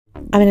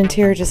I'm an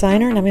interior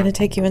designer, and I'm going to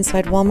take you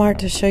inside Walmart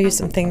to show you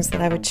some things that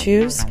I would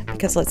choose,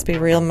 because let's be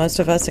real, most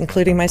of us,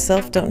 including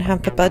myself, don't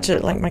have the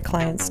budget like my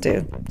clients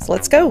do. So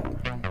let's go!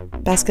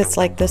 Baskets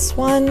like this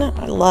one,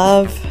 I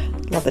love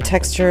the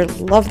texture,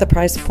 love the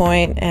price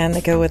point, and they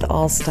go with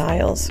all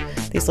styles.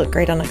 These look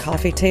great on a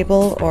coffee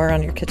table or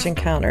on your kitchen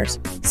counters.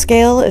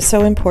 Scale is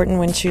so important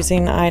when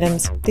choosing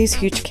items. These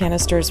huge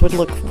canisters would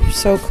look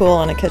so cool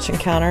on a kitchen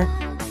counter.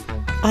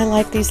 I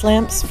like these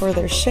lamps for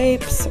their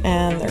shapes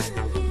and their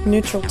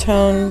neutral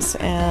tones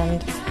and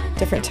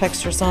different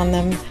textures on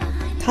them.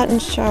 Cotton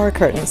shower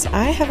curtains.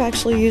 I have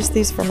actually used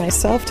these for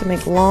myself to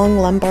make long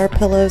lumbar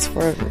pillows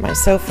for my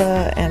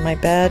sofa and my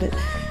bed.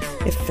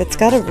 If it's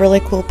got a really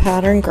cool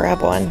pattern,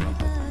 grab one.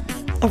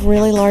 A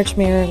really large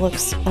mirror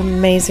looks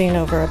amazing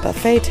over a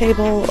buffet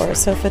table or a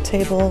sofa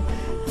table.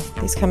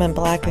 These come in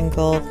black and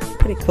gold.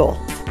 Pretty cool.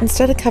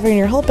 Instead of covering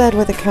your whole bed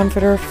with a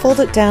comforter, fold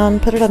it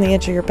down, put it on the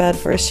edge of your bed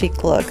for a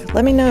chic look.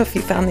 Let me know if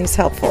you found these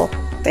helpful.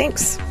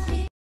 Thanks!